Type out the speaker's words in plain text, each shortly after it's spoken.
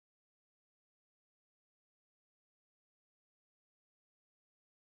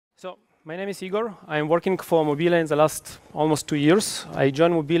So, my name is Igor. I'm working for Mobile in the last almost 2 years. I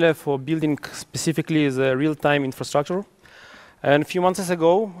joined Mobile for building specifically the real-time infrastructure. And a few months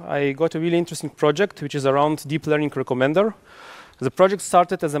ago, I got a really interesting project, which is around deep learning recommender. The project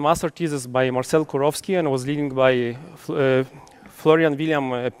started as a master thesis by Marcel Kurowski and was leading by Florian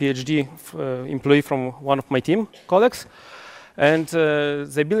William, a PhD employee from one of my team colleagues. And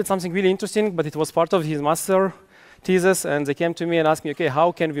they built something really interesting, but it was part of his master thesis, and they came to me and asked me, okay,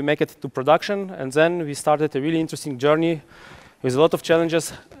 how can we make it to production? And then we started a really interesting journey with a lot of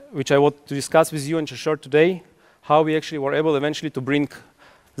challenges, which I want to discuss with you and to share today, how we actually were able eventually to bring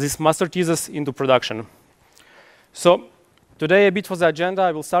this master thesis into production. So today, a bit for the agenda,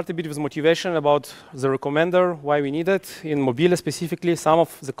 I will start a bit with motivation about the recommender, why we need it, in Mobile specifically, some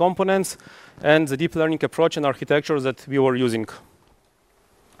of the components, and the deep learning approach and architecture that we were using.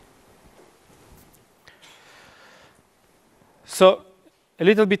 So, a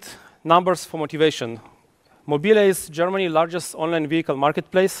little bit numbers for motivation. Mobile is Germany's largest online vehicle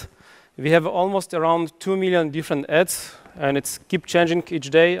marketplace. We have almost around 2 million different ads, and it's keep changing each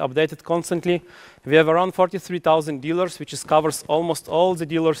day, updated constantly. We have around 43,000 dealers, which covers almost all the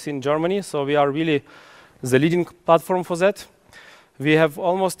dealers in Germany, so we are really the leading platform for that. We have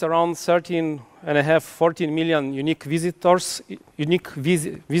almost around 14 million unique visitors,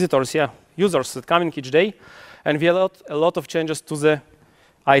 users that coming each day. And we have a lot of changes to the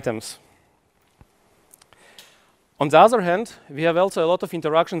items. On the other hand, we have also a lot of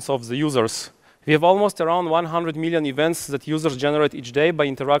interactions of the users. We have almost around 100 million events that users generate each day by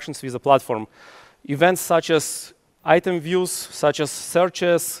interactions with the platform. Events such as item views, such as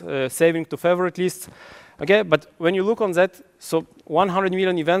searches, saving to favorite lists. Okay, but when you look on that, so 100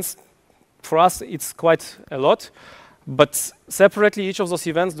 million events, for us, it's quite a lot. But separately, each of those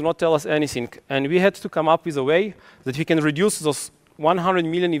events do not tell us anything. And we had to come up with a way that we can reduce those 100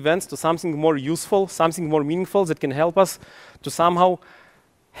 million events to something more useful, something more meaningful that can help us to somehow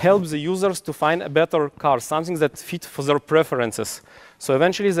help the users to find a better car, something that fits for their preferences. So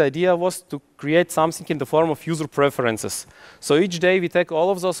eventually, the idea was to create something in the form of user preferences. So each day, we take all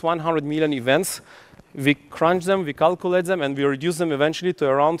of those 100 million events, we crunch them, we calculate them, and we reduce them eventually to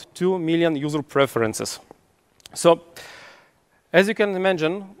around 2 million user preferences. So, as you can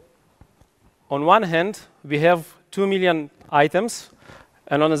imagine, on one hand, we have 2 million items,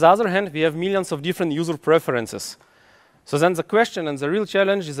 and on the other hand, we have millions of different user preferences. So then the question and the real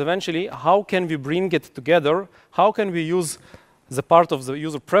challenge is eventually, how can we bring it together? How can we use the part of the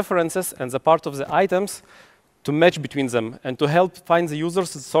user preferences and the part of the items to match between them and to help find the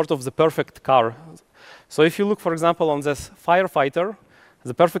users sort of the perfect car? So if you look, for example, on this firefighter,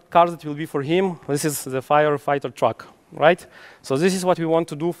 the perfect car that will be for him, this is the firefighter truck, right? So this is what we want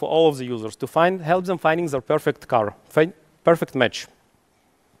to do for all of the users, to help them finding their perfect car, perfect match.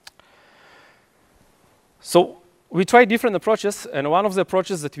 So we tried different approaches, and one of the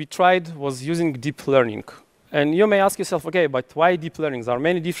approaches that we tried was using deep learning. And you may ask yourself, okay, but why deep learning? There are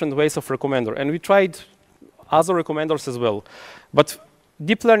many different ways of recommender, and we tried other recommenders as well. But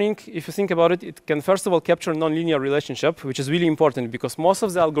deep learning, if you think about it, it can first of all capture nonlinear relationship, which is really important because most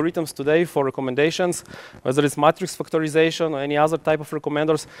of the algorithms today for recommendations, whether it's matrix factorization or any other type of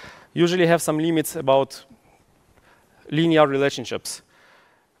recommenders, usually have some limits about linear relationships.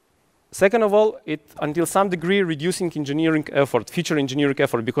 Second of all, it, until some degree, reducing engineering effort, feature engineering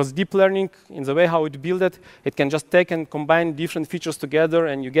effort, because deep learning, in the way how it built it, it can just take and combine different features together,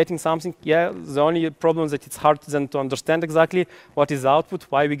 and you're getting something. Yeah, the only problem is that it's hard then to understand exactly what is the output,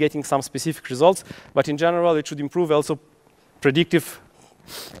 why we're getting some specific results. But in general, it should improve also predictive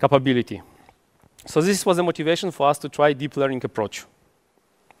capability. So this was the motivation for us to try deep learning approach.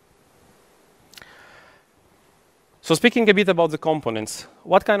 So speaking a bit about the components,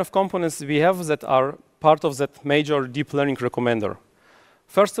 what kind of components we have that are part of that major deep learning recommender?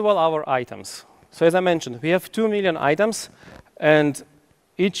 First of all, our items. So as I mentioned, we have 2 million items, and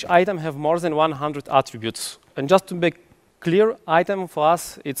each item have more than 100 attributes. And just to make clear, item for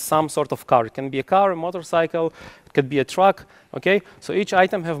us, it's some sort of car. It can be a car, a motorcycle, it could be a truck, okay? So each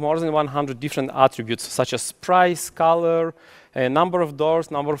item have more than 100 different attributes, such as price, color, a number of doors,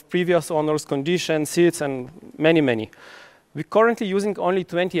 number of previous owners, condition, seats, and many, many. We're currently using only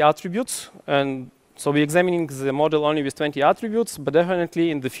 20 attributes, and so we're examining the model only with 20 attributes, but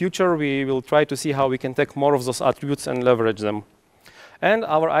definitely in the future, we will try to see how we can take more of those attributes and leverage them. And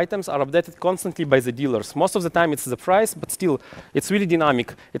our items are updated constantly by the dealers. Most of the time, it's the price, but still, it's really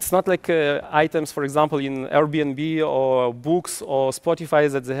dynamic. It's not like items, for example, in Airbnb or books or Spotify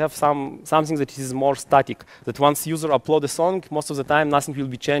that they have something that is more static, that once user upload a song, most of the time, nothing will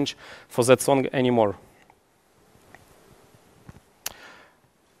be changed for that song anymore.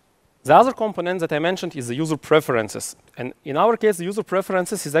 The other component that I mentioned is the user preferences. And in our case, the user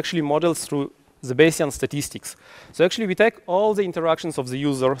preferences is actually modeled through the Bayesian statistics. So actually, we take all the interactions of the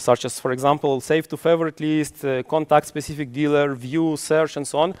user, such as, for example, save to favorite list, contact-specific dealer, view, search, and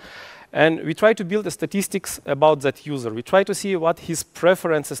so on. And we try to build the statistics about that user. We try to see what his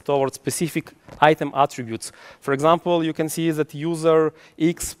preferences towards specific item attributes. For example, you can see that user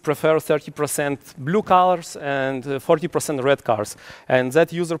X prefers 30% blue cars and 40% red cars. And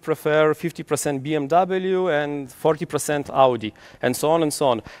that user prefers 50% BMW and 40% Audi, and so on and so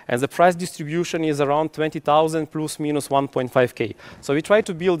on. And the price distribution is around 20,000 plus minus 1.5K. So we try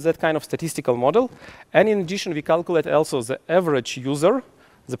to build that kind of statistical model. And in addition, we calculate also the average user,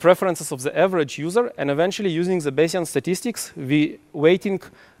 the preferences of the average user, and eventually using the Bayesian statistics, we weighting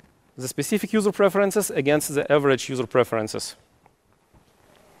the specific user preferences against the average user preferences.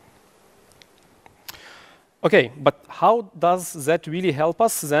 Okay, but how does that really help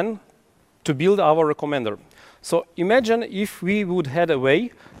us then to build our recommender? So imagine if we would have a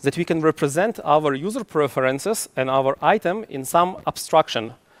way that we can represent our user preferences and our item in some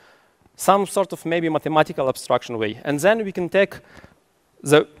abstraction, some sort of maybe mathematical abstraction way. And then we can take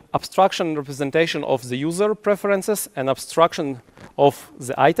the abstraction representation of the user preferences and abstraction of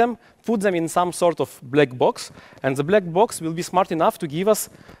the item, put them in some sort of black box, and the black box will be smart enough to give us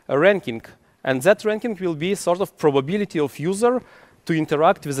a ranking. And that ranking will be sort of probability of user to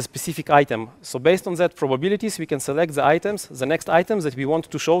interact with a specific item. So based on that probabilities, we can select the items, the next items that we want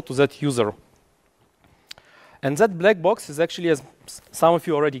to show to that user. And that black box is actually, as some of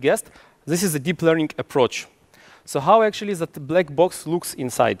you already guessed, this is a deep learning approach. So how actually that black box looks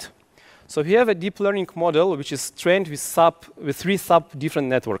inside? So we have a deep learning model which is trained with three different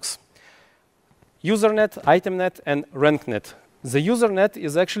networks: UserNet, ItemNet, and RankNet. The UserNet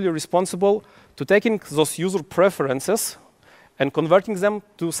is actually responsible to taking those user preferences and converting them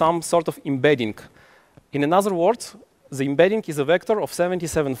to some sort of embedding. In other words, the embedding is a vector of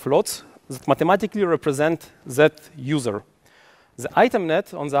 77 floats that mathematically represent that user. The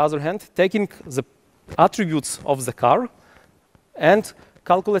ItemNet, on the other hand, taking the attributes of the car and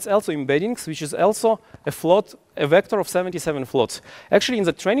calculates also embeddings, which is also a vector of 77 floats. Actually, in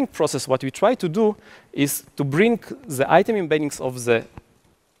the training process, what we try to do is to bring the item embeddings of the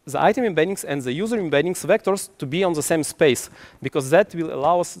item embeddings and the user embeddings vectors to be on the same space, because that will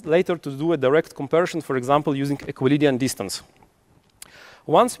allow us later to do a direct comparison, for example, using Euclidean distance.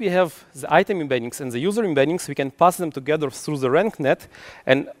 Once we have the item embeddings and the user embeddings, we can pass them together through the RankNet.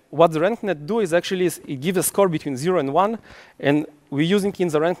 And what the RankNet do is actually it gives a score between 0 and 1. And we're using in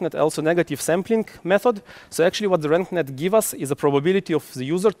the RankNet also negative sampling method. So actually what the RankNet gives us is a probability of the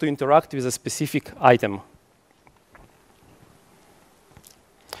user to interact with a specific item.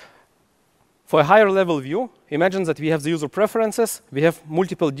 For a higher level view, imagine that we have the user preferences, we have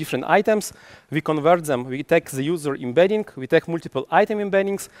multiple different items, we convert them, we take the user embedding, we take multiple item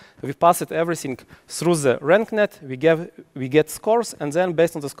embeddings, we pass it everything through the RankNet, we get scores, and then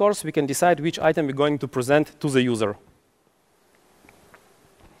based on the scores, we can decide which item we're going to present to the user.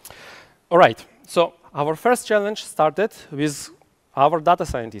 All right, so our first challenge started with our data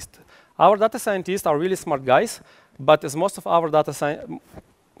scientists. Our data scientists are really smart guys, but as most of our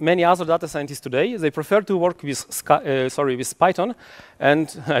many other data scientists today, they prefer to work with Python,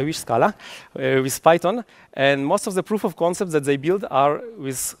 and I wish Scala, with Python. And most of the proof of concepts that they build are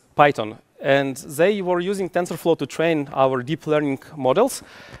with Python. And they were using TensorFlow to train our deep learning models.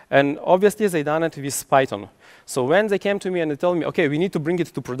 And obviously, they done it with Python. So when they came to me and they told me, OK, we need to bring it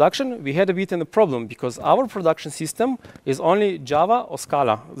to production, we had a bit of a problem, because our production system is only Java or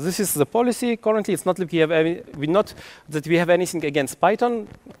Scala. This is the policy. Currently, it's not like we have anything against Python.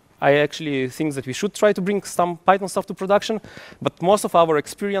 I actually think that we should try to bring some Python stuff to production. But most of our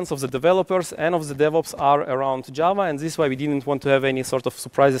experience of the developers and of the DevOps are around Java. And this is why we didn't want to have any sort of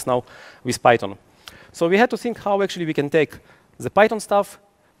surprises now with Python. So we had to think how actually we can take the Python stuff,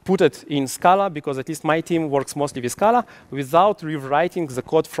 put it in Scala, because at least my team works mostly with Scala, without rewriting the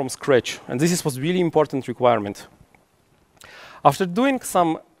code from scratch. And this was really important requirement. After doing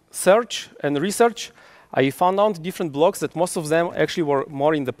some search and research, I found out different blocks that most of them actually were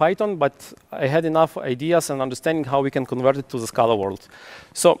more in the Python, but I had enough ideas and understanding how we can convert it to the Scala world.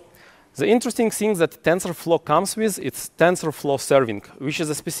 So the interesting thing that TensorFlow comes with, it's TensorFlow serving, which is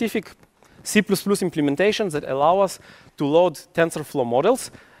a specific C++ implementation that allow us to load TensorFlow models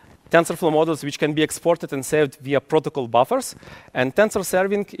which can be exported and saved via protocol buffers. And tensor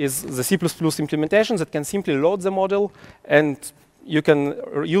serving is the C++ implementation that can simply load the model, and you can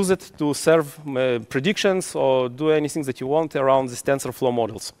use it to serve predictions or do anything that you want around these TensorFlow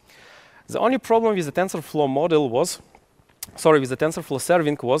models. The only problem with the TensorFlow model was with the TensorFlow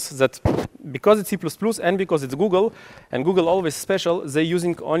serving was that because it's C++ and because it's Google, and Google always special, they're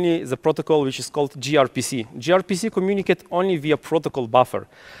using only the protocol which is called gRPC. gRPC communicate only via protocol buffer,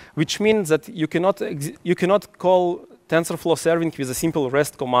 which means that you cannot call TensorFlow serving with a simple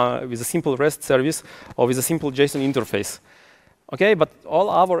REST service or with a simple JSON interface. Okay, but all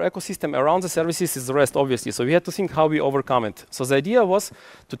our ecosystem around the services is REST, obviously. So we had to think how we overcome it. So the idea was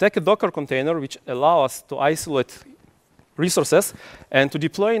to take a Docker container which allow us to isolate resources and to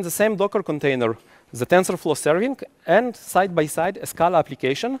deploy in the same Docker container the TensorFlow serving and side by side a Scala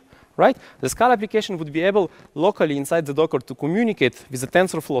application, right? The Scala application would be able locally inside the Docker to communicate with the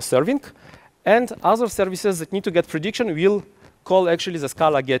TensorFlow serving, and other services that need to get prediction will call actually the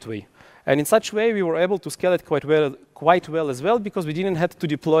Scala gateway. And in such way, we were able to scale it quite well as well, because we didn't have to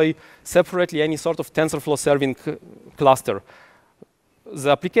deploy separately any sort of TensorFlow serving cluster.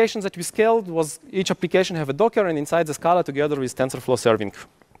 The applications that we scaled was each application have a Docker and inside the Scala together with TensorFlow serving.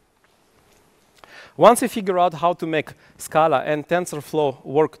 Once we figure out how to make Scala and TensorFlow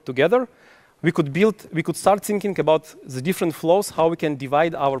work together, we could start thinking about the different flows, how we can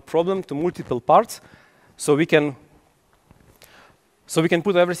divide our problem to multiple parts, so we can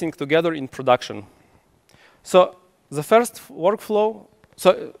put everything together in production. So the first workflow,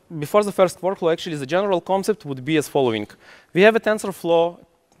 before the first workflow, actually the general concept would be as following. We have a TensorFlow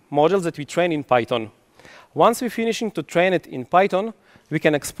model that we train in Python. Once we're finishing to train it in Python, we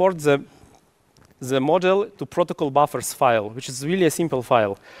can export the model to protocol buffers file, which is really a simple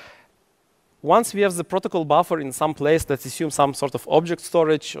file. Once we have the protocol buffer in some place, let's assume some sort of object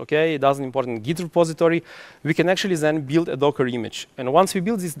storage, okay, it doesn't important Git repository, we can actually then build a Docker image. And once we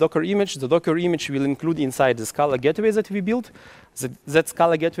build this Docker image, the Docker image will include inside the Scala gateway that we built. That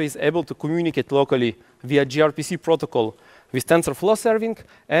Scala gateway is able to communicate locally via gRPC protocol with TensorFlow serving,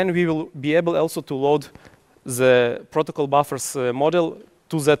 and we will be able also to load the protocol buffers model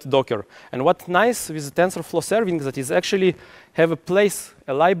to that Docker. And what's nice with the TensorFlow serving is that it actually have a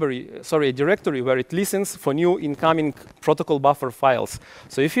directory where it listens for new incoming protocol buffer files.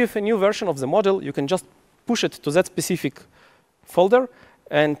 So if you have a new version of the model, you can just push it to that specific folder,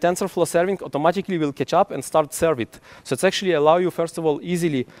 and TensorFlow serving automatically will catch up and start serve it. So it's actually allow you, first of all,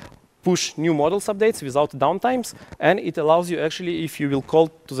 easily push new models updates without downtimes, and it allows you actually, if you will call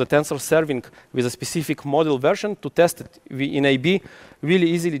to the tensor serving with a specific model version, to test it in AB really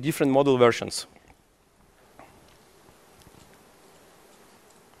easily different model versions.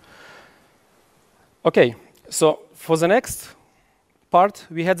 Okay, so for the next part,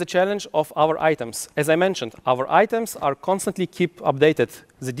 we had the challenge of our items. As I mentioned, our items are constantly keep updated.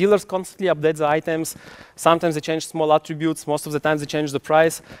 The dealers constantly update the items. Sometimes they change small attributes. Most of the time they change the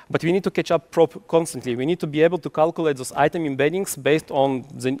price. But we need to catch up constantly. We need to be able to calculate those item embeddings based on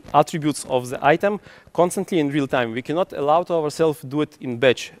the attributes of the item constantly in real time. We cannot allow to ourselves do it in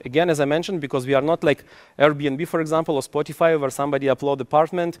batch. Again, as I mentioned, because we are not like Airbnb, for example, or Spotify, where somebody upload an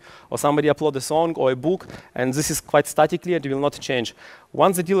apartment or somebody upload a song or a book, and this is quite statically and it will not change.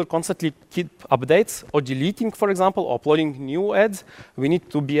 Once the dealer constantly keep updates or deleting, for example, or uploading new ads, we need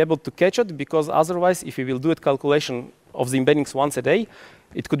to be able to catch it, because otherwise, if we will do it calculation of the embeddings once a day,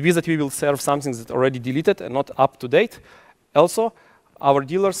 it could be that we will serve something that's already deleted and not up to date. Also, our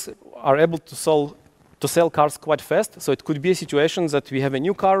dealers are able to sell cars quite fast, so it could be a situation that we have a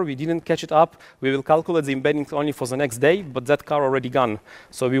new car, we didn't catch it up, we will calculate the embeddings only for the next day, but that car already gone.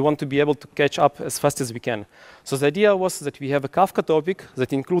 So we want to be able to catch up as fast as we can. So the idea was that we have a Kafka topic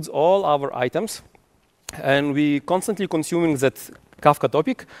that includes all our items, and we constantly consuming that Kafka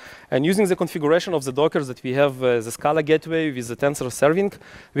topic, and using the configuration of the Docker that we have, the Scala gateway with the tensor serving,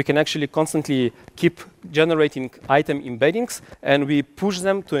 we can actually constantly keep generating item embeddings, and we push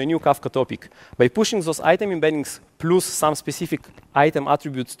them to a new Kafka topic. By pushing those item embeddings plus some specific item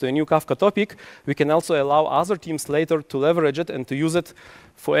attributes to a new Kafka topic, we can also allow other teams later to leverage it and to use it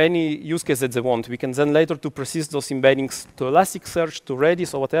for any use case that they want. We can then later to persist those embeddings to Elasticsearch, to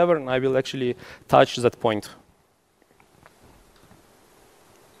Redis, or whatever, and I will actually touch that point.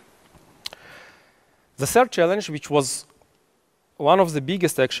 The third challenge, which was one of the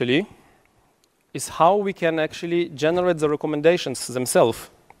biggest actually, is how we can actually generate the recommendations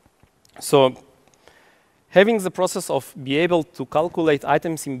themselves. So having the process of be able to calculate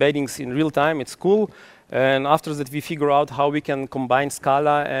items embeddings in real time, it's cool. And after that, we figure out how we can combine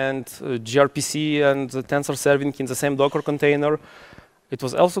Scala and gRPC and the tensor serving in the same Docker container. It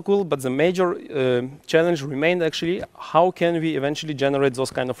was also cool, but the major challenge remained actually, how can we eventually generate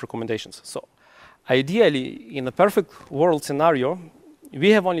those kind of recommendations? So ideally, in a perfect world scenario, we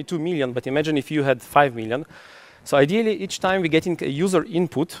have only 2 million, but imagine if you had 5 million. So ideally, each time we're getting a user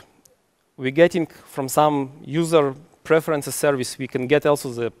input, we're getting from some user preferences service, we can get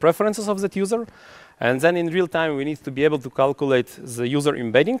also the preferences of that user. And then in real time, we need to be able to calculate the user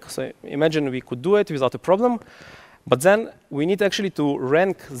embedding. So imagine we could do it without a problem. But then we need actually to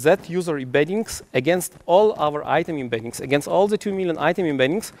rank that user embeddings against all our item embeddings, against all the 2 million item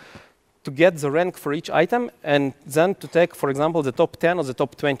embeddings, to get the rank for each item, and then to take, for example, the top 10 or the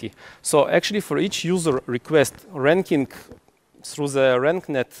top 20. So actually, for each user request, ranking through the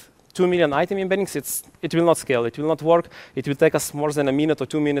RankNet 2 million item embeddings, it will not scale. It will not work. It will take us more than a minute or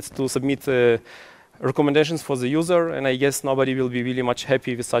 2 minutes to submit recommendations for the user, and I guess nobody will be really much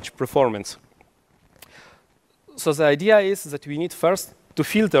happy with such performance. So the idea is that we need first to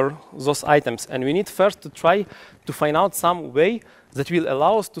filter those items, and we need first to try to find out some way that will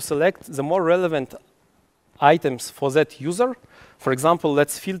allow us to select the more relevant items for that user. For example,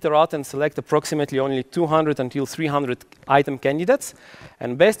 let's filter out and select approximately only 200 until 300 item candidates.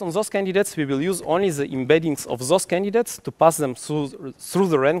 And based on those candidates, we will use only the embeddings of those candidates to pass them through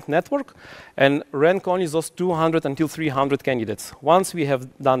the rank network and rank only those 200 until 300 candidates. Once we have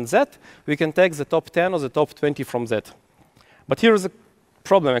done that, we can take the top 10 or the top 20 from that. But here is a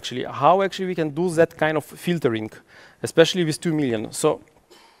problem, actually. How actually we can do that kind of filtering, especially with 2 million. So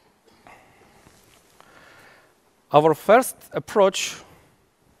our first approach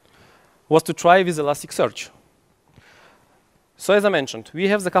was to try with Elasticsearch. So as I mentioned, we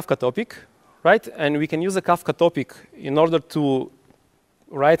have the Kafka topic, right? And we can use the Kafka topic in order to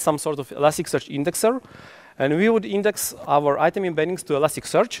write some sort of Elasticsearch indexer. And we would index our item embeddings to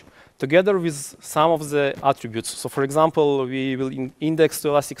Elasticsearch together with some of the attributes. So for example, we will index to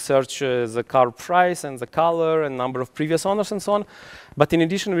Elasticsearch the car price and the color and number of previous owners and so on. But in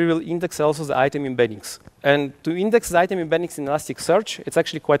addition, we will index also the item embeddings. And to index the item embeddings in Elasticsearch, it's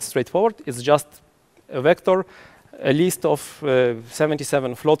actually quite straightforward. It's just a vector, a list of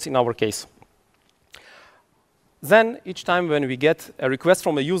 77 floats in our case. Then each time when we get a request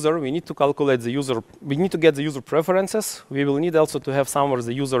from a user, we need to calculate the user. We need to get the user preferences. We will need also to have somewhere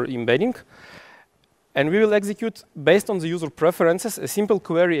the user embedding. And we will execute, based on the user preferences, a simple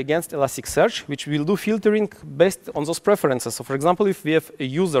query against Elasticsearch, which will do filtering based on those preferences. So for example, if we have a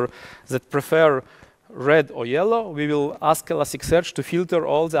user that prefer red or yellow, we will ask Elasticsearch to filter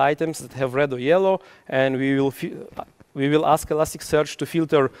all the items that have red or yellow, and we will ask Elasticsearch to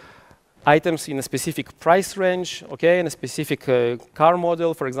filter items in a specific price range, okay, in a specific car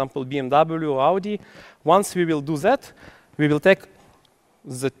model, for example, BMW or Audi. Once we will do that, we will take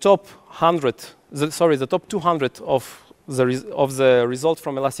the top 200 of the result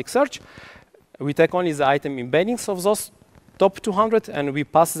from Elasticsearch. We take only the item embeddings of those top 200, and we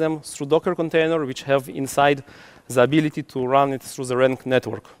pass them through Docker container, which have inside the ability to run it through the rank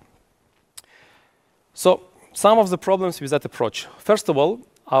network. So some of the problems with that approach. First of all,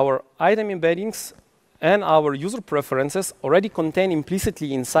 our item embeddings and our user preferences already contain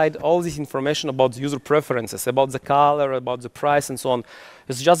implicitly inside all this information about the user preferences, about the color, about the price, and so on.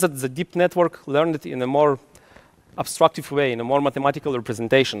 It's just that the deep network learned it in a more abstractive way, in a more mathematical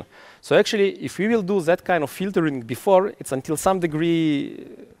representation. So actually, if we will do that kind of filtering before, it's until some degree,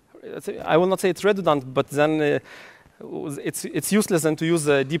 I will not say it's redundant, but then it's useless then to use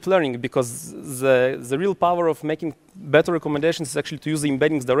deep learning, because the real power of making better recommendations is actually to use the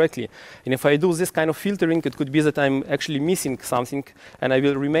embeddings directly. And if I do this kind of filtering, it could be that I'm actually missing something, and I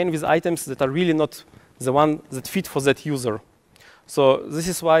will remain with items that are really not the one that fit for that user. So this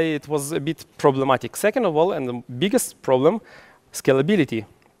is why it was a bit problematic. Second of all, and the biggest problem, scalability.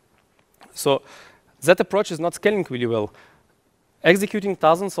 So that approach is not scaling really well. Executing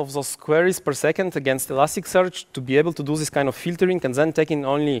thousands of those queries per second against Elasticsearch to be able to do this kind of filtering and then taking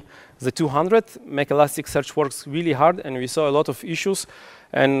only the 200 make Elasticsearch works really hard, and we saw a lot of issues.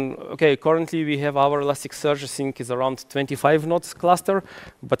 And okay, currently we have our Elasticsearch, I think, is around 25 nodes cluster,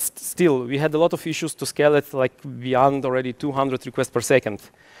 but still we had a lot of issues to scale it like beyond already 200 requests per second.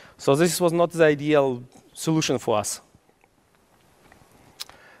 So this was not the ideal solution for us.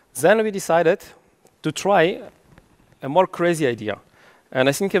 Then we decided to try a more crazy idea. And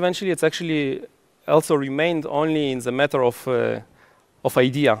I think eventually it's actually also remained only in the matter of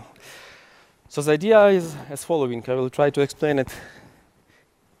idea. So the idea is as following. I will try to explain it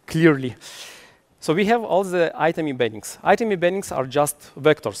clearly. So we have all the item embeddings. Item embeddings are just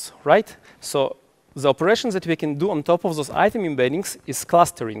vectors, right? So the operations that we can do on top of those item embeddings is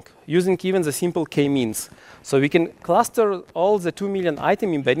clustering, using even the simple k-means. So we can cluster all the 2 million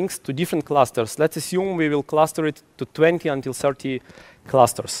item embeddings to different clusters. Let's assume we will cluster it to 20 until 30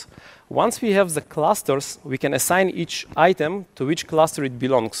 clusters. Once we have the clusters, we can assign each item to which cluster it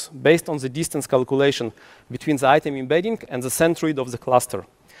belongs, based on the distance calculation between the item embedding and the centroid of the cluster.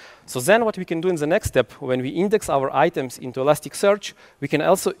 So then what we can do in the next step, when we index our items into Elasticsearch, we can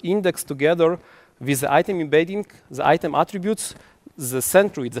also index together with the item embedding, the item attributes, the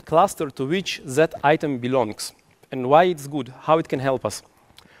centroid, the cluster to which that item belongs, and why it's good, how it can help us.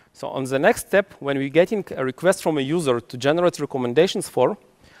 So on the next step, when we're getting a request from a user to generate recommendations for,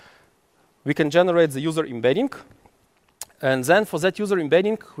 we can generate the user embedding. And then for that user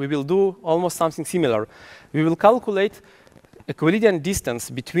embedding, we will do almost something similar. We will calculate Euclidean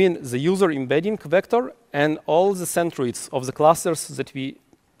distance between the user embedding vector and all the centroids of the clusters that we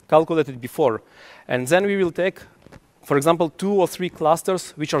calculated before. And then we will take, for example, 2 or 3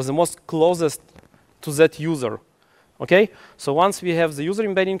 clusters which are the most closest to that user. Okay? So once we have the user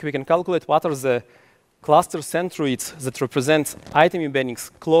embedding, we can calculate what are the cluster centroids that represent item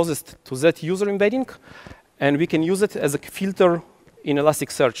embeddings closest to that user embedding, and we can use it as a filter in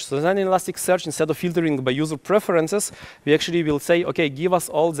Elasticsearch. So then in Elasticsearch, instead of filtering by user preferences, we actually will say, okay, give us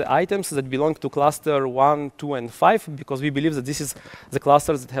all the items that belong to cluster 1, 2, and 5, because we believe that this is the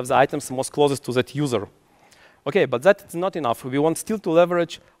clusters that have the items most closest to that user. Okay, but that's not enough. We want still to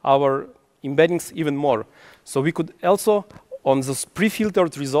leverage our embeddings even more. So we could also, on those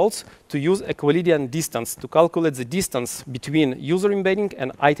pre-filtered results, to use Euclidean distance to calculate the distance between user embedding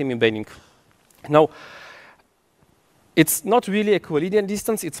and item embedding. Now, it's not really Euclidean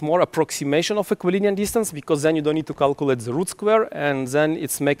distance, it's more approximation of Euclidean distance, because then you don't need to calculate the root square, and then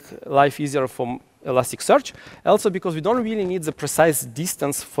it's make life easier for Elasticsearch. Also because we don't really need the precise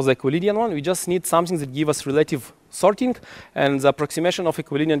distance for the Euclidean one, we just need something that gives us relative sorting, and the approximation of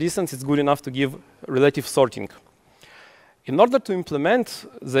Euclidean distance is good enough to give relative sorting. In order to implement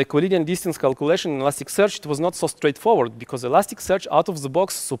the Euclidean distance calculation in Elasticsearch, it was not so straightforward, because Elasticsearch out of the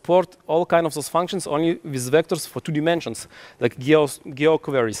box support all kinds of those functions only with vectors for 2 dimensions, like geo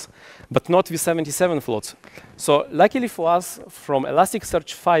queries, but not with 77 floats. So luckily for us, from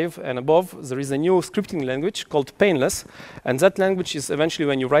Elasticsearch 5 and above, there is a new scripting language called Painless, and that language is eventually,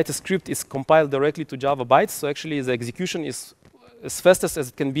 when you write a script, is compiled directly to Java bytes, so actually the execution is as fast as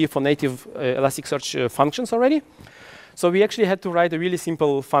it can be for native Elasticsearch functions already. So we actually had to write a really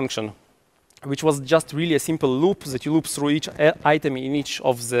simple function, which was just really a simple loop that you loop through each item in each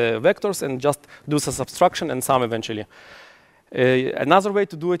of the vectors and just do some subtraction and sum eventually. Another way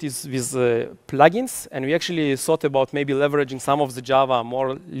to do it is with plugins, and we actually thought about maybe leveraging some of the Java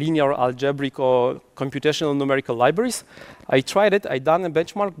more linear algebraic or computational numerical libraries. I tried it, I done a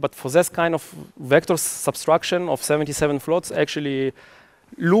benchmark, but for this kind of vector subtraction of 77 floats, actually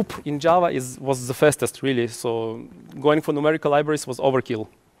loop in Java was the fastest, really. So going for numerical libraries was overkill.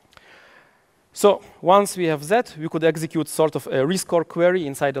 So once we have that, we could execute sort of a rescore query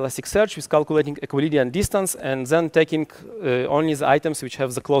inside Elasticsearch with calculating Euclidean distance and then taking only the items which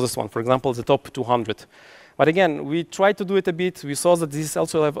have the closest one, for example, the top 200. But again, we tried to do it a bit. We saw that this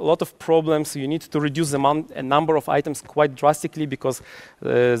also have a lot of problems. You need to reduce the number of items quite drastically, because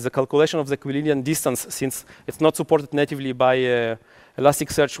the calculation of the Euclidean distance, since it's not supported natively by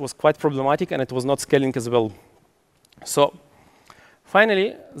Elasticsearch, was quite problematic, and it was not scaling as well. So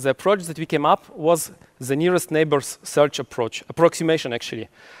finally, the approach that we came up was the nearest neighbors search approximation actually.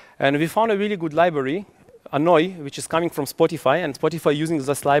 And we found a really good library, Annoy, which is coming from Spotify, and Spotify using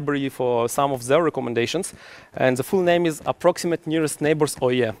this library for some of their recommendations. And the full name is Approximate Nearest Neighbors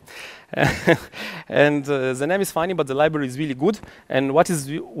OE. And the name is funny, but the library is really good. And what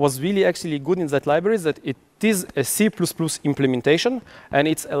was really actually good in that library is that it is a C++ implementation, and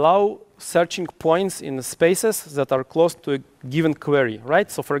it's allow searching points in spaces that are close to a given query, right?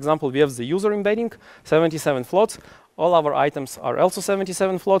 So for example, we have the user embedding, 77 floats. All our items are also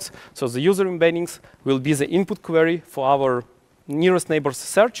 77 floats, so the user embeddings will be the input query for our nearest neighbors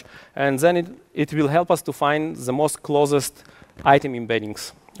search, and then it will help us to find the most closest item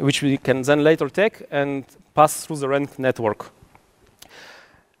embeddings, which we can then later take and pass through the ranked network.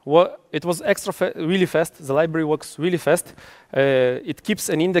 Well, it was really fast. The library works really fast. It keeps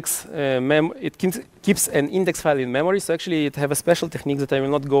an index keeps an index file in memory. So actually, it have a special technique that I will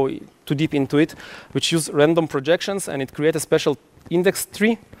not go too deep into it, which use random projections, and it creates a special index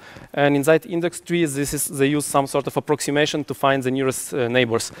tree. And inside index tree, they use some sort of approximation to find the nearest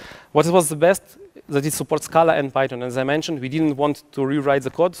neighbors. What was the best? That it supports Scala and Python. As I mentioned, we didn't want to rewrite the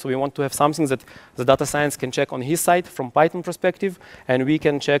code, so we want to have something that the data science can check on his side from Python perspective, and we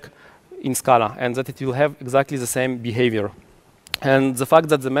can check in Scala, and that it will have exactly the same behavior. And the fact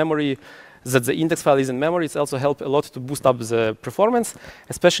that the index file is in memory, it's also helped a lot to boost up the performance,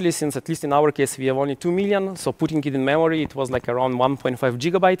 especially since, at least in our case, we have only 2 million, so putting it in memory, it was like around 1.5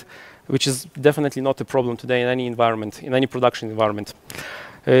 gigabyte, which is definitely not a problem today in any environment, in any production environment.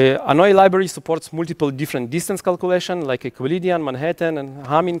 Annoy library supports multiple different distance calculation, like Euclidean, Manhattan, and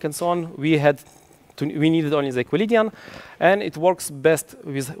Hamming, and so on. We needed only the Euclidean, and it works best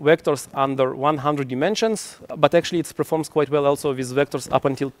with vectors under 100 dimensions, but actually it performs quite well also with vectors up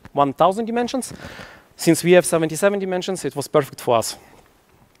until 1000 dimensions. Since we have 77 dimensions, it was perfect for us.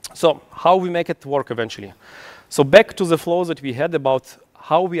 So how we make it work eventually? So back to the flow that we had about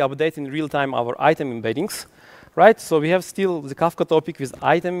how we update in real time our item embeddings, right? So we have still the Kafka topic with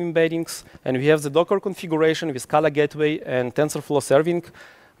item embeddings, and we have the Docker configuration with Scala gateway and TensorFlow serving.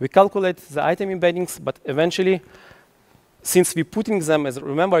 We calculate the item embeddings, but eventually, since we're putting them as,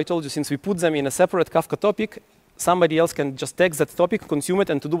 remember I told you, since we put them in a separate Kafka topic, somebody else can just take that topic, consume it,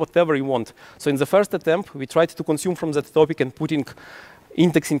 and to do whatever you want. So in the first attempt, we tried to consume from that topic and putting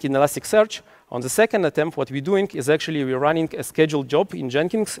indexing in Elasticsearch. On the second attempt, what we're doing is actually we're running a scheduled job in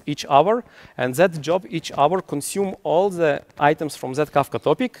Jenkins each hour, and that job each hour consume all the items from that Kafka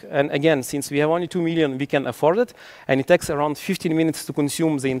topic. And again, since we have only 2 million, we can afford it, and it takes around 15 minutes to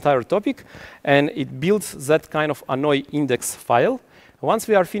consume the entire topic, and it builds that kind of annoy index file. Once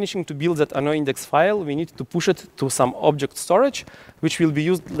we are finishing to build that annoy index file, we need to push it to some object storage, which will be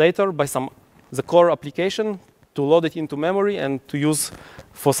used later by the core application to load it into memory and to use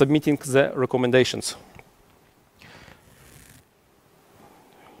for submitting the recommendations.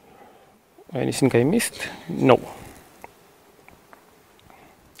 Anything I missed? No.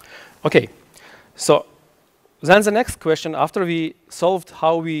 Okay, so then the next question, after we solved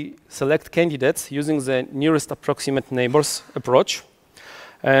how we select candidates using the nearest approximate neighbors approach,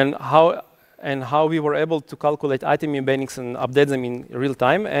 and how we were able to calculate item embeddings and update them in real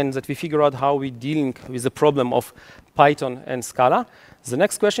time, and that we figure out how we're dealing with the problem of Python and Scala. The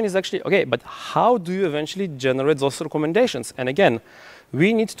next question is actually, okay, but how do you eventually generate those recommendations? And again,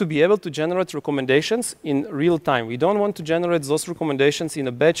 we need to be able to generate recommendations in real time. We don't want to generate those recommendations in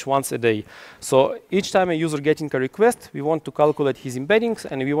a batch once a day. So each time a user getting a request, we want to calculate his embeddings,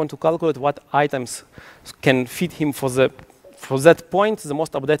 and we want to calculate what items can fit him for that point, the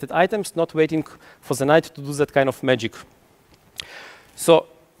most updated items, not waiting for the night to do that kind of magic. So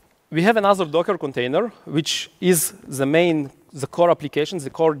we have another Docker container, which is the core application, the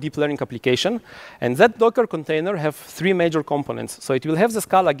core deep learning application. And that Docker container have 3 major components. So it will have the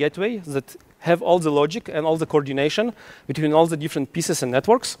Scala gateway that have all the logic and all the coordination between all the different pieces and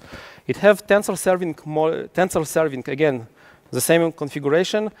networks. It have tensor serving, again, the same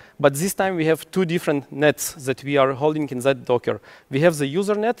configuration, but this time we have 2 different nets that we are holding in that Docker. We have the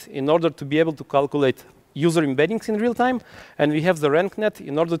user net in order to be able to calculate user embeddings in real time, and we have the rank net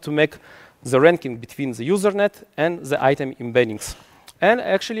in order to make the ranking between the user net and the item embeddings. And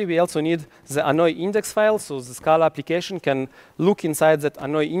actually, we also need the annoy index file, so the Scala application can look inside that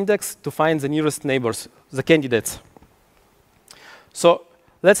annoy index to find the nearest neighbors, the candidates. So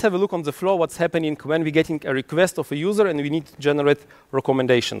let's have a look on the flow, what's happening when we're getting a request of a user and we need to generate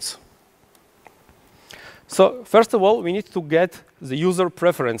recommendations. So first of all, we need to get the user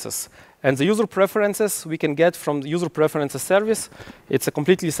preferences. And the user preferences we can get from the user preferences service. It's a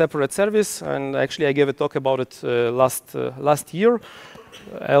completely separate service, and actually I gave a talk about it last year.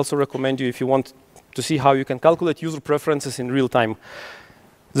 I also recommend you if you want to see how you can calculate user preferences in real time.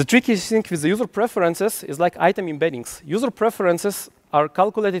 The tricky thing with the user preferences is like item embeddings. User preferences are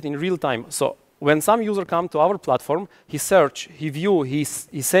calculated in real time. So when some user comes to our platform, he search, he view, he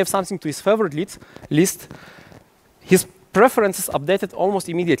saves something to his favorite list, his preferences updated almost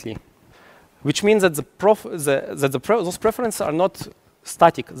immediately, which means that those preferences are not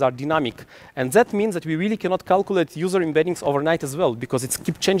static, they are dynamic. And that means that we really cannot calculate user embeddings overnight as well, because it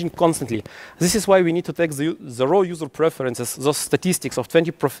keeps changing constantly. This is why we need to take the raw user preferences, those statistics of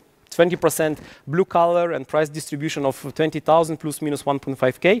 20% blue color and price distribution of 20,000 plus minus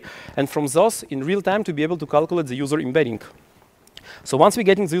 1.5K, and from those in real time to be able to calculate the user embedding. So once we're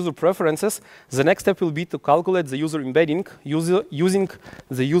getting the user preferences, the next step will be to calculate the user embedding using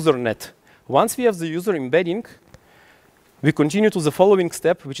the user net. Once we have the user embedding, we continue to the following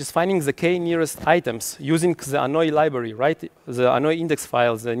step, which is finding the k nearest items using the annoy library, right? The annoy index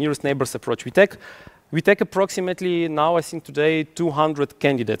file, the nearest neighbors approach. We take approximately, now I think today, 200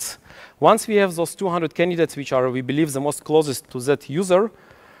 candidates. Once we have those 200 candidates, which are, we believe, the most closest to that user,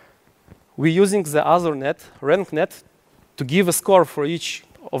 we're using the other net, rank net, to give a score for each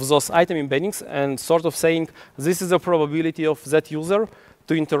of those item embeddings and sort of saying, this is the probability of that user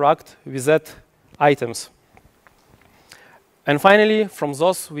to interact with that items. And finally, from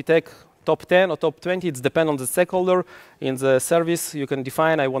those, we take top 10 or top 20. It's depend on the stakeholder. In the service, you can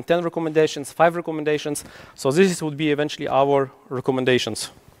define, I want 10 recommendations, 5 recommendations. So this would be eventually our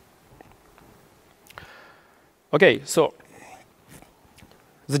recommendations. Okay, so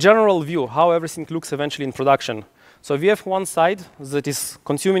the general view, how everything looks eventually in production. So we have one side that is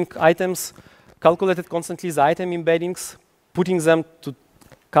consuming items, calculated constantly the item embeddings, putting them to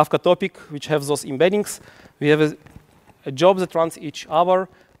Kafka topic, which have those embeddings. We have a job that runs each hour,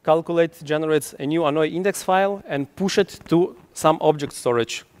 generates a new Annoy index file, and push it to some object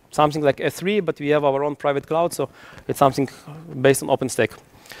storage, something like S3, but we have our own private cloud, so it's something based on OpenStack.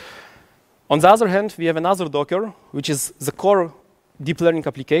 On the other hand, we have another Docker, which is the core deep learning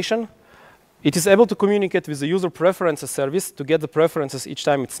application. It is able to communicate with the user preferences service to get the preferences each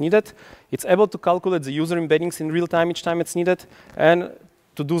time it's needed. It's able to calculate the user embeddings in real time each time it's needed, and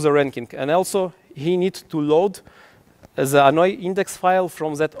to do the ranking. And also, he needs to load the Annoy index file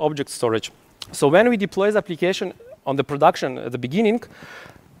from that object storage. So when we deploy the application on the production at the beginning,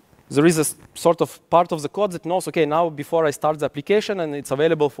 there is a sort of part of the code that knows, okay, now before I start the application and it's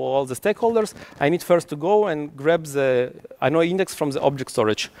available for all the stakeholders, I need first to go and grab the Annoy index from the object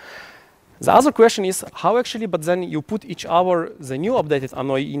storage. The other question is how actually, but then you put each hour the new updated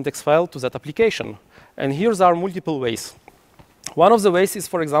Annoy index file to that application. And here there are multiple ways. One of the ways is,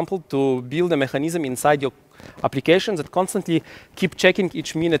 for example, to build a mechanism inside your application that constantly keep checking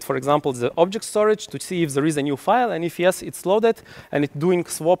each minute, for example, the object storage to see if there is a new file, and if yes, it's loaded, and it's doing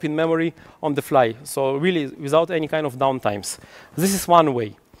swap in memory on the fly. So really, without any kind of downtimes. This is one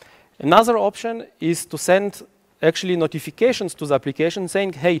way. Another option is to send actually notifications to the application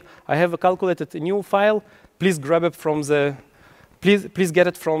saying, hey, I have calculated a new file, please grab it from the, please get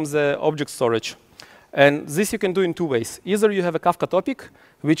it from the object storage. And this you can do in two ways. Either you have a Kafka topic,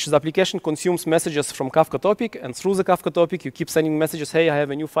 which the application consumes messages from Kafka topic, and through the Kafka topic, you keep sending messages, hey, I have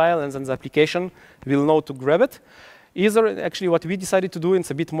a new file, and then the application will know to grab it. Either, actually, what we decided to do, it's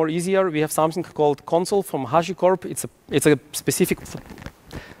a bit more easier. We have something called Console from HashiCorp. It's a specific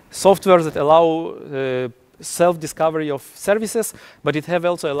software that allow self-discovery of services, but it have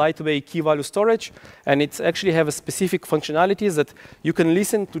also a lightweight key value storage, and it actually have a specific functionalities that you can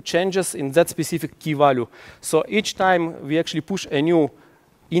listen to changes in that specific key value. So each time we actually push a new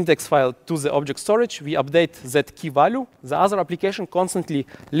index file to the object storage, we update that key value. The other application constantly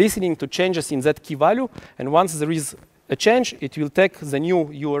listening to changes in that key value, and once there is a change, it will take the new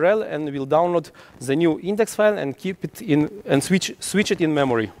URL and will download the new index file and keep it in and switch it in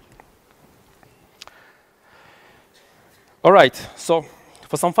memory. All right, so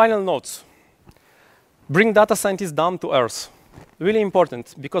for some final notes, bring data scientists down to earth. Really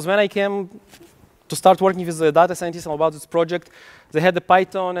important, because when I came to start working with the data scientists about this project, they had the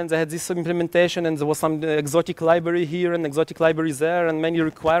Python and they had this implementation and there was some exotic library here and exotic library there and many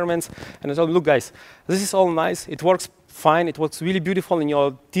requirements. And I told them, look guys, this is all nice, it works fine, it works really beautiful in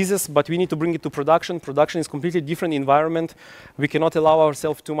your thesis, but we need to bring it to production. Production is completely different environment. We cannot allow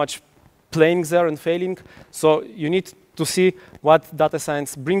ourselves too much playing there and failing. So you need to see what data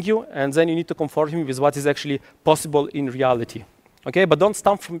science brings you, and then you need to conform him with what is actually possible in reality. Okay, but don't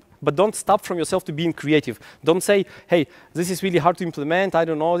stop from yourself to being creative. Don't say, hey, this is really hard to implement. I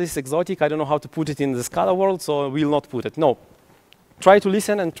don't know, this is exotic. I don't know how to put it in the Scala world, so we'll not put it. No, try to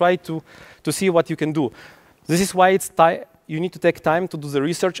listen and try to see what you can do. This is why you need to take time to do the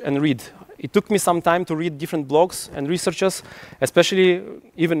research and read. It took me some time to read different blogs and researches, especially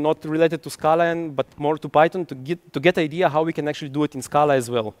even not related to Scala, but more to Python, to get idea how we can actually do it in Scala as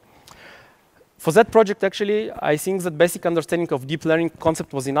well. For that project, actually, I think that basic understanding of deep learning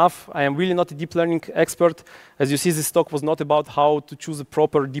concept was enough. I am really not a deep learning expert. As you see, this talk was not about how to choose a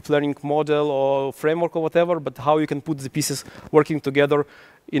proper deep learning model or framework or whatever, but how you can put the pieces working together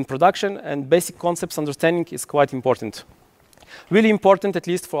in production, and basic concepts understanding is quite important. Really important, at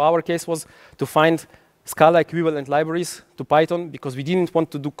least for our case, was to find Scala equivalent libraries to Python, because we didn't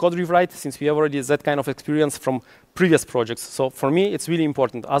want to do code rewrite since we have already that kind of experience from previous projects. So for me, it's really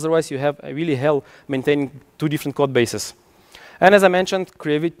important. Otherwise, you have really hell maintaining two different code bases. And as I mentioned,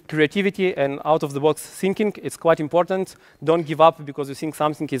 creativity and out-of-the-box thinking is quite important. Don't give up because you think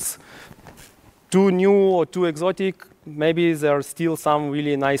something is too new or too exotic. Maybe there are still some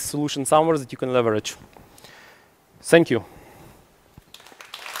really nice solutions somewhere that you can leverage. Thank you.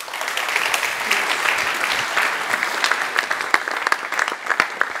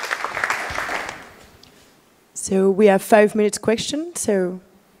 So we have 5 minutes question. So,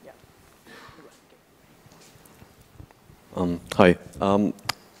 hi.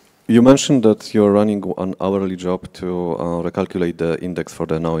 You mentioned that you're running an hourly job to recalculate the index for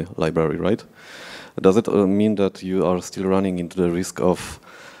the Annoy library, right? Does it mean that you are still running into the risk of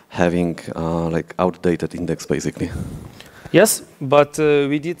having like outdated index, basically? Yes, but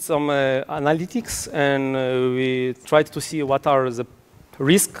we did some analytics and we tried to see what are the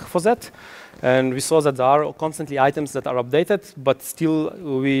risk for that. And we saw that there are constantly items that are updated, but still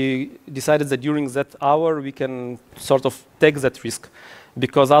we decided that during that hour we can sort of take that risk.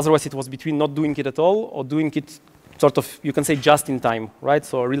 Because otherwise it was between not doing it at all or doing it sort of, you can say, just in time, right?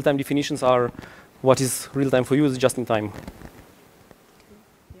 So real-time definitions are what is real-time for you is just in time.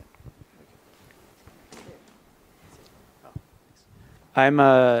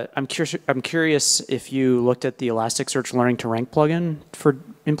 I'm curious if you looked at the Elasticsearch Learning to Rank plugin for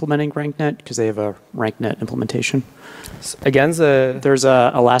implementing RankNet, because they have a RankNet implementation. Again, there's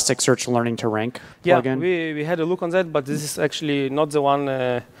a Elasticsearch Learning to Rank plugin. Yeah, we had a look on that, but this is actually not the one.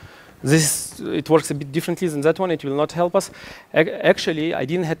 It works a bit differently than that one. It will not help us. Actually, I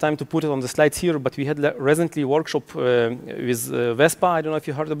didn't have time to put it on the slides here, but we had recently a workshop with Vespa. I don't know if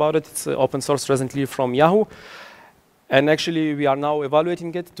you heard about it. It's open source recently from Yahoo. And actually, we are now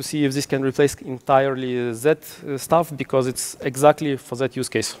evaluating it to see if this can replace entirely that stuff, because it's exactly for that use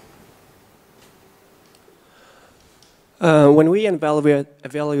case. When we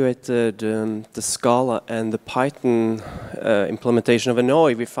evaluated the Scala and the Python implementation of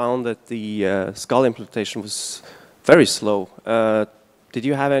Annoy, we found that the Scala implementation was very slow. Did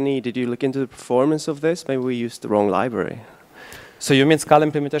you look into the performance of this? Maybe we used the wrong library. So you mean Scala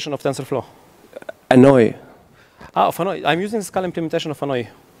implementation of TensorFlow? Annoy. Of Annoy. I'm using the Scala implementation of Annoy.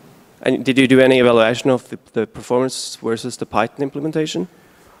 And did you do any evaluation of the performance versus the Python implementation?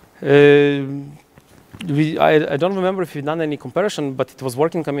 I don't remember if we've done any comparison, but it was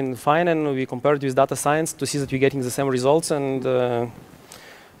working, fine, and we compared with data science to see that we're getting the same results. And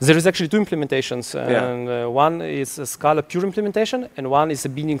there is actually two implementations. And one is a Scala pure implementation, and one is a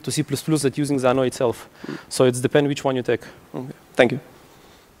binding to C++ that using the Annoy itself. So it depends which one you take. Okay. Thank you.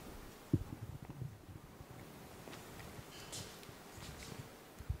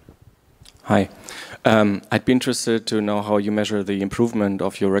 Hi. I'd be interested to know how you measure the improvement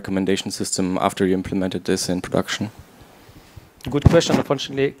of your recommendation system after you implemented this in production. Good question.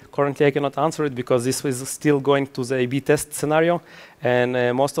 Unfortunately, currently I cannot answer it because this was still going to the A/B test scenario,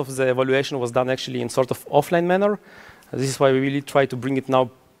 and most of the evaluation was done actually in sort of offline manner. This is why we really try to bring it now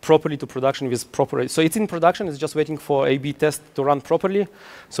properly to production with proper. So it's in production. It's just waiting for A/B test to run properly,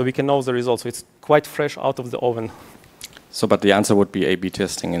 so we can know the results. So it's quite fresh out of the oven. So, but the answer would be A/B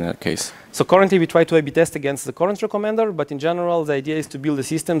testing in that case. So currently we try to A/B test against the current recommender, but in general the idea is to build a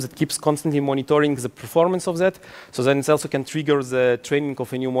system that keeps constantly monitoring the performance of that, so then it also can trigger the training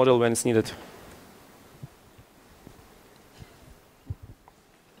of a new model when it's needed.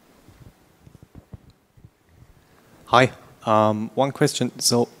 Hi, one question.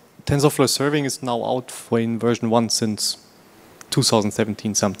 So TensorFlow serving is now out in version 1 since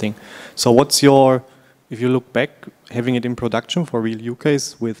 2017 something. So what's your, if you look back, having it in production for real use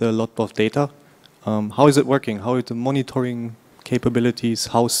case with a lot of data, how is it working? How are the monitoring capabilities?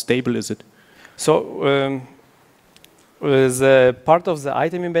 How stable is it? So the part of the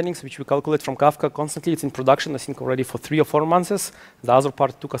item embeddings, which we calculate from Kafka constantly, it's in production, I think already for 3 or 4 months. The other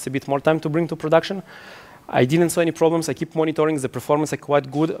part took us a bit more time to bring to production. I didn't see any problems. I keep monitoring the performance, quite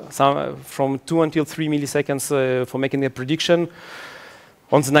good, from 2 until 3 milliseconds for making a prediction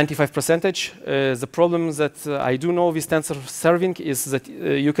on the 95%. The problem that I do know with tensor serving is that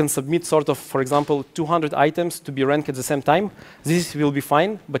you can submit sort of, for example, 200 items to be ranked at the same time. This will be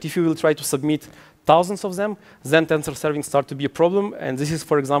fine, but if you will try to submit thousands of them, then tensor serving starts to be a problem. And this is,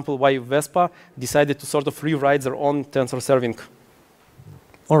 for example, why Vespa decided to sort of rewrite their own tensor serving.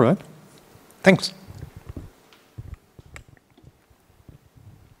 All right. Thanks.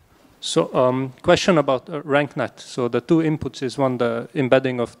 So question about RankNet. So the two inputs is one, the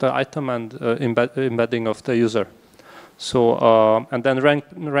embedding of the item and embedding of the user. So and then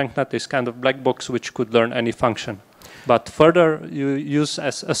RankNet is kind of black box which could learn any function. But further, you use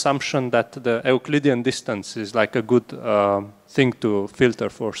as assumption that the Euclidean distance is like a good thing to filter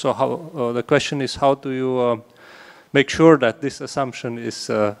for. So how the question is, how do you make sure that this assumption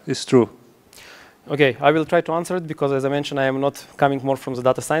is true? Okay, I will try to answer it because, as I mentioned, I am not coming more from the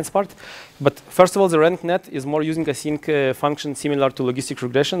data science part. But first of all, the RankNet is more using a sync function similar to logistic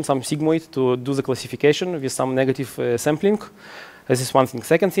regression, some sigmoid to do the classification with some negative sampling. This is one thing.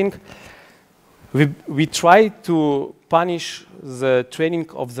 Second thing, we try to punish the training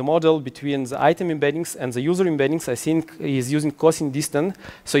of the model between the item embeddings and the user embeddings. I think he's using cosine distance.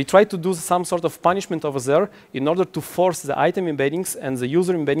 So he tried to do some sort of punishment over there in order to force the item embeddings and the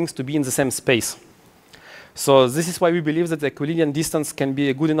user embeddings to be in the same space. So this is why we believe that the Euclidean distance can be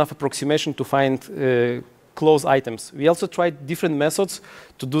a good enough approximation to find close items. We also tried different methods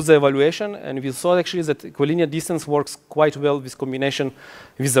to do the evaluation, and we saw actually that Euclidean distance works quite well with combination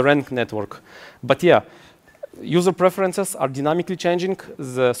with the rank network. But yeah, User preferences are dynamically changing,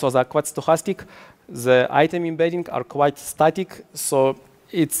 so they're quite stochastic. The item embedding are quite static, so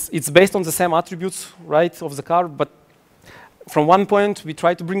it's based on the same attributes, right, of the car, but from one point we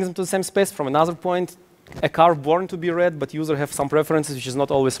try to bring them to the same space. From another point, a car born to be red, but user have some preferences which is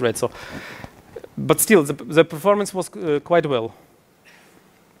not always red. So, but still, the performance was quite well.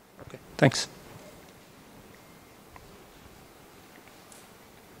 Okay, thanks.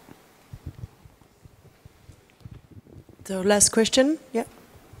 So last question, yeah.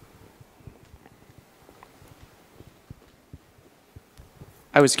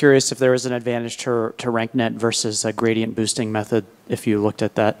 I was curious if there was an advantage to RankNet versus a gradient boosting method, if you looked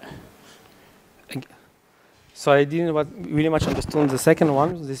at that. So I didn't really much understand the second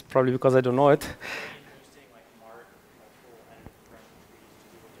one. This is probably because I don't know it.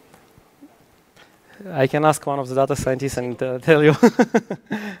 I can ask one of the data scientists and tell you.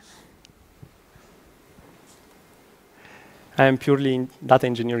 I am purely in data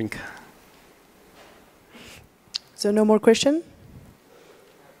engineering. So no more question?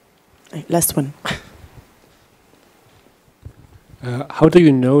 Last one. How do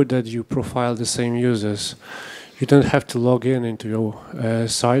you know that you profile the same users? You don't have to log in into your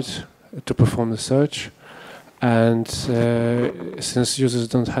site to perform the search. And since users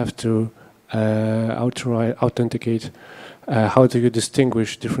don't have to authenticate, how do you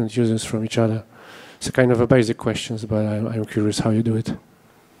distinguish different users from each other? It's a kind of a basic question, but I'm curious how you do it.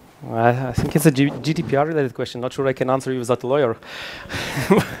 I think it's a GDPR-related question. Not sure I can answer you without a lawyer.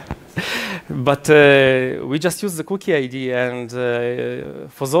 But we just use the cookie ID, and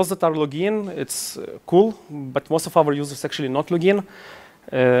for those that are logged in, it's cool, but most of our users actually not log in.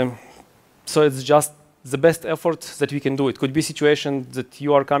 So it's just the best effort that we can do. It could be a situation that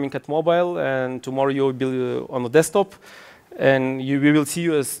you are coming at mobile, and tomorrow you will be on the desktop, and we will see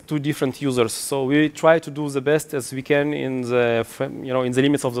you as two different users. So we try to do the best as we can in the, in the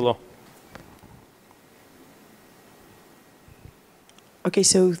limits of the law. Okay,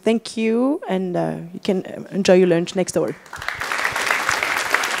 so thank you, and you can enjoy your lunch next door.